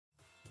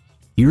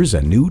Here's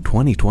a new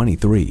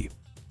 2023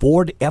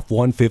 Ford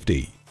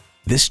F-150.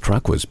 This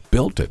truck was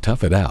built to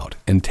tough it out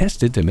and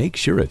tested to make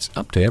sure it's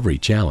up to every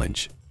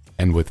challenge.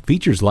 And with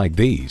features like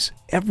these,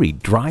 every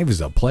drive is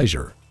a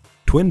pleasure.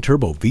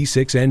 Twin-turbo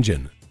V6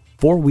 engine,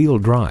 four-wheel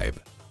drive,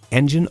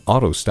 engine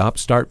auto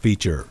stop-start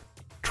feature,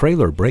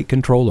 trailer brake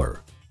controller,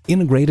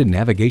 integrated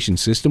navigation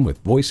system with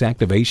voice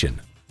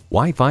activation,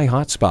 Wi-Fi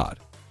hotspot,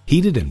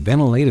 heated and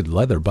ventilated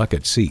leather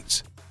bucket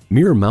seats,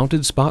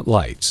 mirror-mounted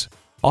spotlights,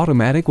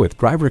 automatic with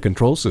driver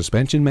control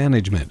suspension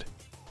management,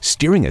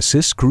 steering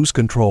assist cruise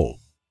control,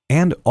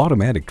 and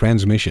automatic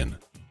transmission.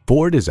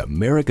 Ford is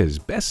America's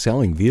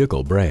best-selling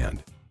vehicle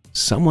brand.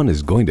 Someone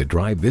is going to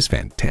drive this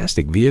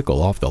fantastic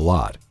vehicle off the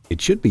lot. It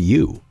should be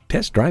you.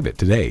 Test drive it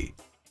today.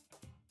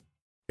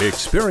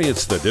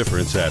 Experience the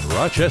difference at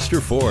Rochester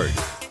Ford.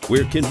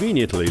 We're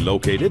conveniently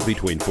located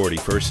between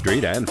 41st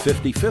Street and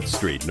 55th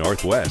Street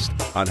Northwest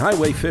on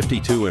Highway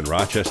 52 in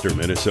Rochester,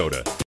 Minnesota.